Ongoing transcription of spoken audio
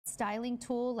styling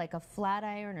tool like a flat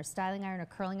iron or styling iron or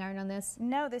curling iron on this?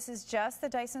 No, this is just the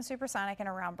Dyson Supersonic and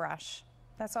a round brush.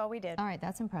 That's all we did. All right,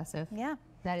 that's impressive. Yeah.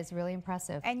 That is really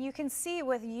impressive. And you can see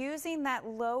with using that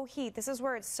low heat, this is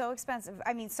where it's so expensive,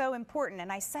 I mean so important,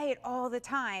 and I say it all the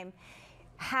time,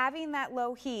 having that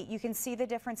low heat, you can see the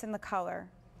difference in the color.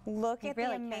 Look at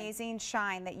the amazing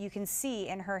shine that you can see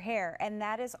in her hair, and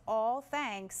that is all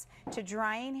thanks to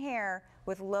drying hair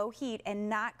with low heat and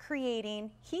not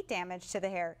creating heat damage to the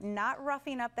hair, not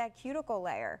roughing up that cuticle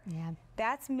layer. Yeah.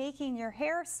 That's making your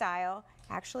hairstyle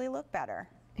actually look better.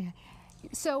 Yeah.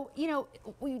 So, you know,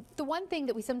 the one thing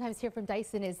that we sometimes hear from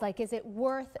Dyson is like, is it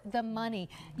worth the money?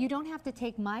 You don't have to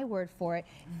take my word for it.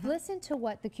 Listen to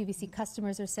what the QVC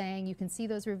customers are saying. You can see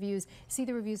those reviews, see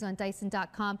the reviews on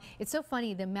Dyson.com. It's so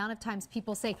funny the amount of times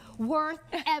people say, worth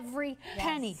every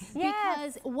penny.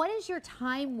 Because what is your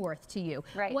time worth to you?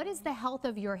 Right. What is the health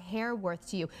of your hair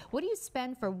worth to you? What do you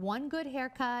spend for one good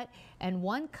haircut and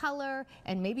one color,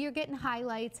 and maybe you're getting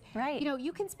highlights? Right. You know,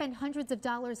 you can spend hundreds of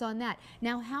dollars on that.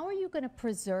 Now, how are you going to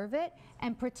preserve it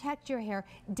and protect your hair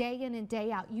day in and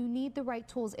day out? You need the right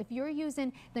tools. If you're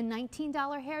using the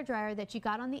 $19 hair dryer that you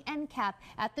got on the end cap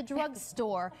at the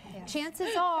drugstore,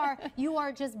 chances are you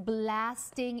are just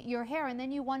blasting your hair, and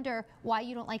then you wonder why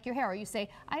you don't like your hair, or you say,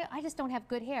 I just don't have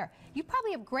good hair. You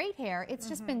probably have great hair, it's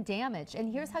just been damaged,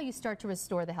 and here's how you start to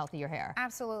restore the health of your hair.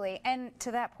 Absolutely. And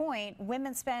to that point,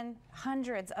 women spend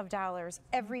hundreds of dollars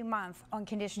every month on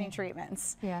conditioning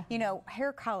treatments. Yeah. You know,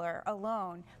 hair color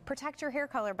alone. Protect your hair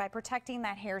color by protecting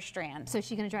that hair strand. So is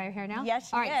she going to dry her hair now? Yes,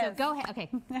 she All right, is. so go ahead. Okay.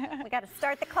 We got to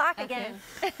start the clock again.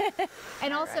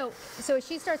 And also, so as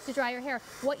she starts to dry her hair,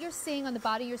 what you're seeing on the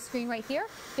bottom of your screen right here,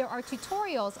 there are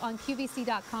tutorials on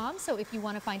QVC.com. So if you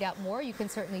want to find out more, you can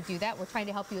certainly do that. We're trying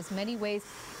to help you as many ways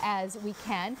as we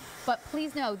can. But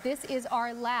please know, this is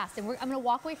our last, and I'm going to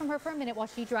walk away from her for a minute while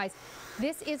she dries.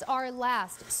 This is our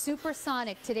last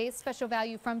Supersonic, today's special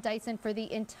value from Dyson for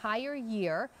the entire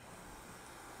year.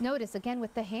 Notice again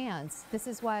with the hands. This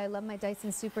is why I love my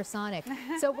Dyson Supersonic.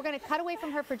 So we're going to cut away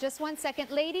from her for just 1 second.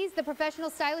 Ladies, the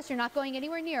professional stylist, you're not going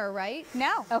anywhere near her, right?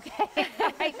 No. Okay.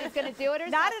 She's going to do it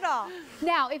herself. Not at all.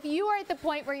 Now, if you are at the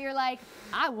point where you're like,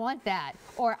 I want that,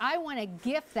 or I want to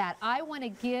gift that, I want to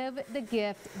give the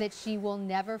gift that she will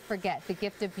never forget, the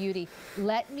gift of beauty,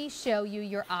 let me show you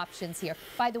your options here.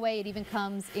 By the way, it even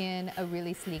comes in a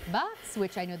really sleek box,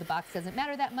 which I know the box doesn't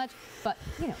matter that much, but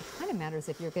you know, it kind of matters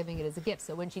if you're giving it as a gift.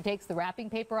 So when she takes the wrapping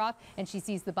paper off and she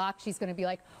sees the box, she's going to be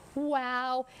like,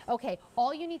 wow. Okay,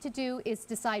 all you need to do is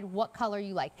decide what color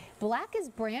you like. Black is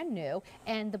brand new,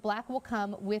 and the black will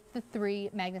come with the 3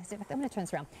 magnetized, in fact, I'm going to turn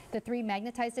this around, the 3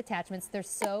 magnetized attachments. They're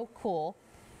so cool.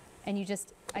 And you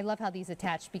just, I love how these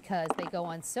attach because they go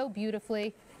on so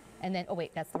beautifully. And then, oh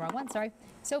wait, that's the wrong one, sorry.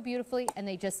 So beautifully, and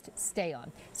they just stay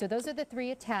on. So those are the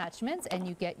 3 attachments, and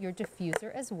you get your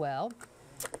diffuser as well.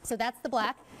 So that's the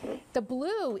black. The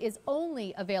blue is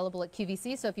only available at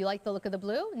QVC, so if you like the look of the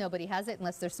blue, nobody has it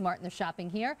unless they're smart and they're shopping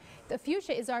here. The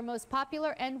fuchsia is our most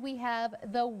popular, and we have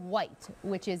the white,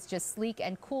 which is just sleek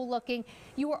and cool looking.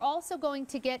 You are also going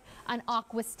to get an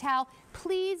aqueous towel.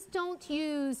 Please don't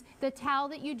use the towel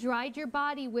that you dried your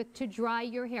body with to dry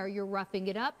your hair. You're roughing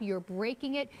it up, you're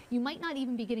breaking it. You might not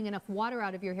even be getting enough water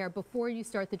out of your hair before you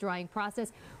start the drying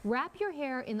process. Wrap your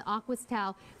hair in the aqueous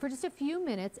towel for just a few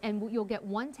minutes, and you'll get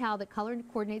one towel that color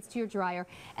coordinates to your dryer,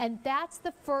 and that's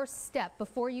the first step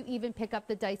before you even pick up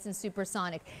the Dyson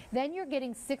Supersonic. Then you're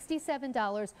getting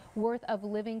 $67 worth of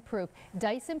Living Proof.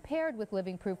 Dyson paired with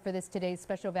Living Proof for this today's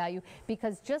special value,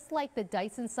 because just like the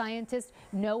Dyson scientists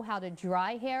know how to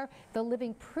dry hair, the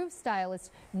Living Proof stylists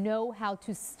know how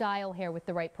to style hair with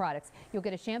the right products. You'll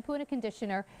get a shampoo and a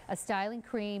conditioner, a styling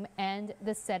cream, and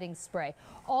the setting spray.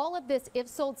 All of this, if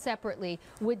sold separately,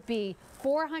 would be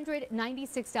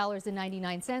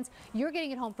 $496.99. You're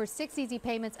getting it home for 6 easy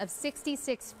payments of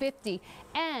 $66.50.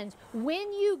 And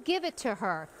when you give it to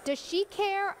her, does she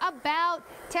care about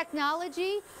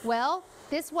technology? Well,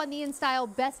 this won the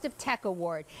InStyle Best of Tech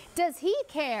Award. Does he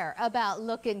care about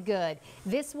looking good?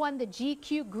 This won the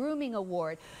GQ Grooming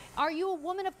Award. Are you a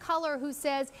woman of color who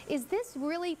says, is this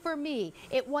really for me?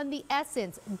 It won the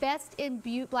Essence Best in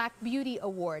Black Beauty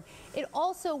Award. It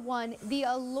also won the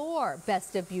Allure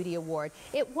Best of Beauty Award.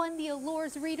 It won the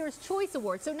Allure's Reader's Choice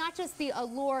Award. So not just the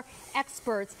Allure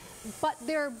experts, but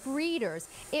their breeders.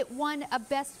 It won a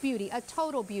Best Beauty, a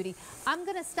Total Beauty. I'm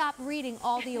going to stop reading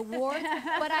all the awards,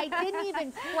 but I didn't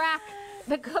even crack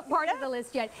the part of the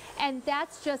list yet. And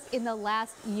that's just in the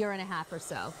last year and a half or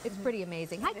so. It's pretty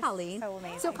amazing. Hi, Colleen. So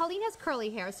amazing. So Colleen has curly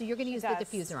hair, so you're going to use the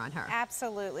diffuser on her.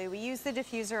 Absolutely. We use the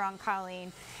diffuser on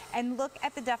Colleen. And look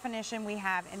at the definition we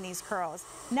have in these curls.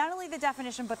 Not only the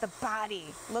definition, but the body.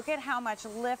 Look at how much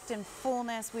lift and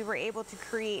fullness we were able to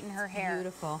create in her hair.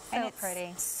 Beautiful. And So it's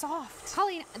pretty. soft.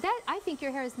 Colleen, I think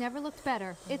your hair has never looked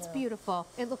better. It's beautiful.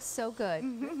 It looks so good.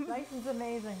 Dyson's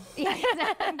amazing.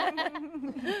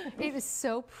 It was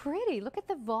so pretty. Look at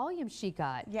the volume she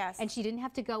got. Yes. And she didn't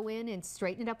have to go in and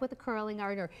straighten it up with a curling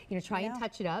iron or try and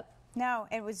touch it up. No,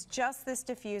 it was just this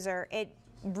diffuser. It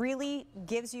really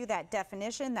gives you that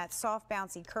definition, that soft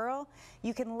bouncy curl.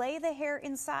 You can lay the hair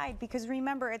inside because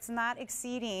remember, it's not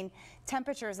exceeding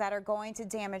temperatures that are going to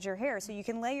damage your hair. So you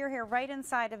can lay your hair right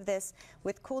inside of this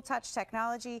with Cool Touch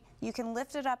technology. You can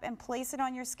lift it up and place it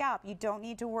on your scalp. You don't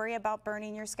need to worry about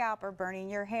burning your scalp or burning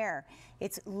your hair.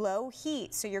 It's low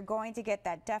heat, so you're going to get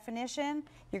that definition,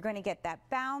 you're going to get that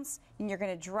bounce, and you're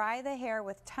going to dry the hair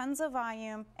with tons of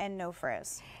volume and no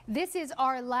frizz. This is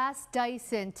our last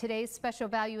Dyson, today's special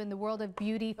value in the world of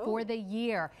beauty for the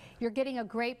year. You're getting a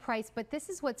great price, but this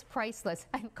is what's priceless.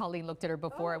 Colleen looked at her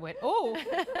before and went, oh.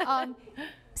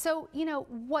 So,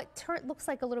 what looks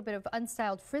like a little bit of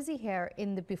unstyled frizzy hair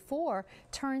in the before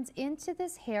turns into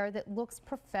this hair that looks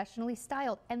professionally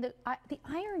styled. And the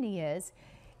irony is,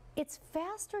 it's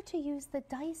faster to use the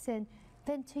Dyson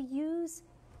than to use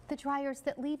the dryers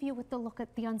that leave you with the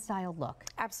unstyled look.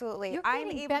 Absolutely. You're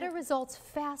getting better results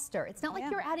faster. It's not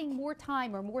like you're adding more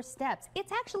time or more steps.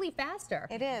 It's actually faster.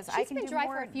 It is. She's been dry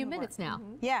for a few minutes now.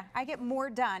 Yeah, I get more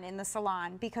done in the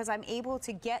salon because I'm able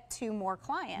to get to more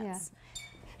clients. Yeah.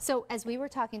 So as we were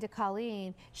talking to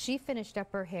Colleen, she finished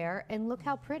up her hair, and look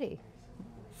how pretty.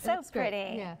 So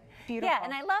pretty. Yeah. Beautiful. Yeah,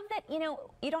 and I love that,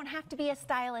 you don't have to be a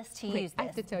stylist to use I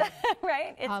have to this. tell you.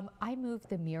 Right? I moved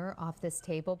the mirror off this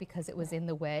table because it was in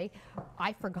the way.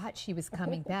 I forgot she was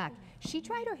coming back. She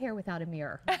dried her hair without a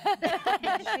mirror.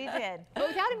 She did. But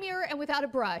without a mirror and without a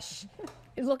brush.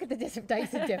 Look at the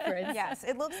Dyson difference. Yes,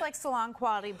 it looks like salon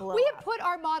quality blow. We have put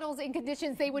our models in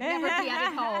conditions they would never be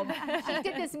at home. She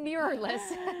did this mirrorless.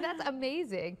 That's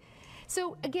amazing.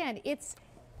 So again, it's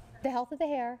the health of the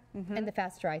hair and the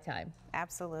fast dry time.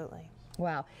 Absolutely.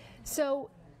 Wow. So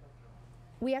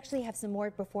we actually have some more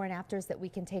before and afters that we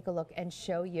can take a look and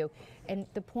show you. And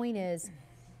the point is,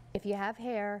 if you have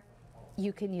hair,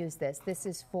 you can use this. This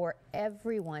is for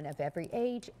everyone of every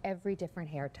age, every different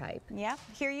hair type. Yeah.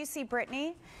 Here you see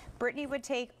Brittany. Brittany would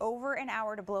take over an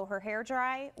hour to blow her hair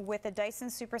dry. With a Dyson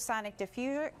Supersonic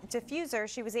diffuser,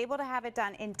 she was able to have it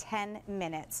done in 10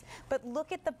 minutes. But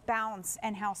look at the bounce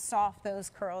and how soft those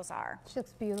curls are. She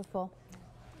looks beautiful.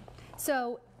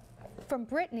 So from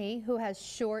Brittany, who has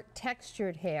short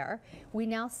textured hair, we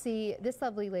now see this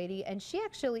lovely lady, and she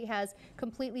actually has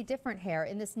completely different hair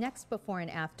in this next before and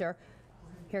after.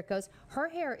 Here it goes. Her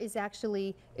hair is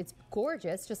actually, it's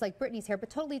gorgeous, just like Brittany's hair,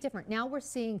 but totally different. Now we're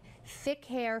seeing thick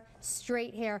hair,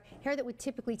 straight hair, hair that would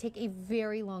typically take a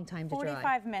very long time to dry.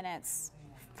 45 minutes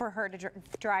for her to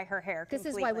dry her hair completely.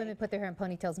 This is why women put their hair in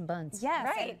ponytails and buns. Yes,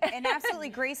 Right. and absolutely.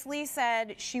 Grace Lee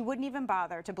said she wouldn't even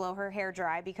bother to blow her hair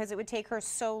dry because it would take her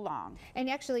so long. And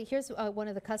actually, here's one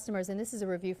of the customers, and this is a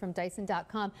review from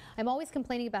Dyson.com. I'm always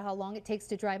complaining about how long it takes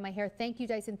to dry my hair. Thank you,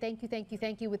 Dyson. Thank you, thank you,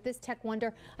 thank you. With this Tech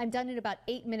Wonder, I'm done in about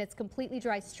 8 minutes, completely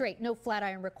dry, straight, no flat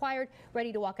iron required,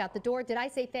 ready to walk out the door. Did I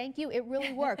say thank you? It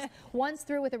really works. Once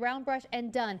through with a round brush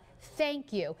and done.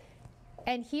 Thank you.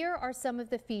 And here are some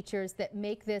of the features that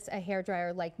make this a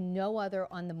hairdryer like no other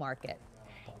on the market.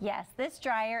 Yes, this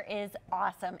dryer is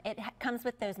awesome. It comes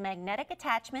with those magnetic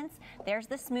attachments. There's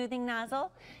the smoothing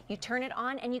nozzle. You turn it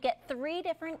on and you get 3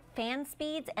 different fan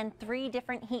speeds and 3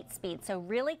 different heat speeds, so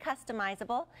really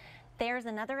customizable. There's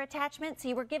another attachment,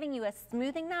 so we're giving you a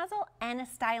smoothing nozzle and a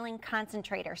styling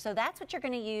concentrator. So that's what you're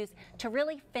going to use to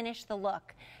really finish the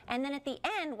look. And then at the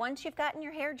end, once you've gotten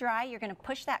your hair dry, you're going to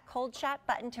push that cold shot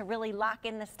button to really lock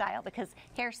in the style because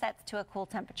hair sets to a cool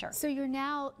temperature. So you're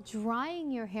now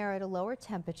drying your hair at a lower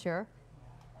temperature,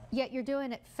 yet you're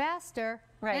doing it faster.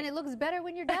 Right. And it looks better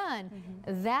when you're done.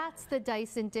 That's the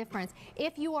Dyson difference.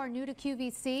 If you are new to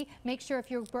QVC, make sure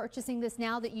if you're purchasing this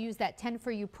now that you use that 10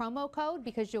 for you promo code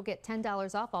because you'll get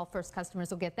 $10 off. All first customers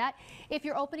will get that. If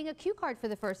you're opening a Q card for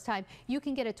the first time, you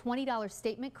can get a $20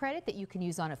 statement credit that you can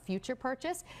use on a future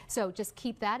purchase. So just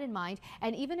keep that in mind.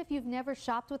 And even if you've never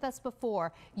shopped with us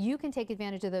before, you can take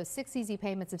advantage of those 6 easy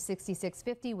payments of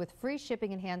 $66.50 with free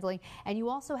shipping and handling. And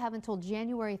you also have until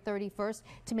January 31st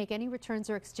to make any returns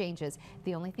or exchanges.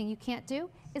 The only thing you can't do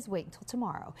is wait until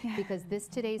tomorrow because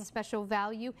today's special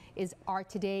value is our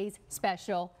today's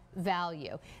special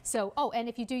value. So, oh, and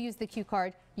if you do use the Q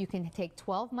card, you can take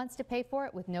 12 months to pay for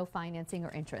it with no financing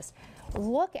or interest.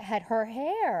 Look at her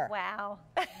hair. Wow.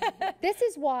 This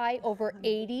is why over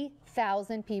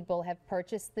 80,000 people have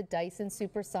purchased the Dyson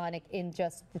Supersonic in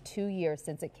just the 2 years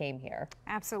since it came here.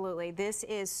 Absolutely. This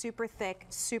is super thick,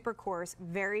 super coarse,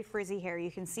 very frizzy hair.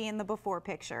 You can see in the before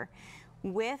picture.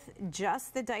 With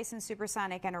just the Dyson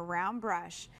Supersonic and a round brush,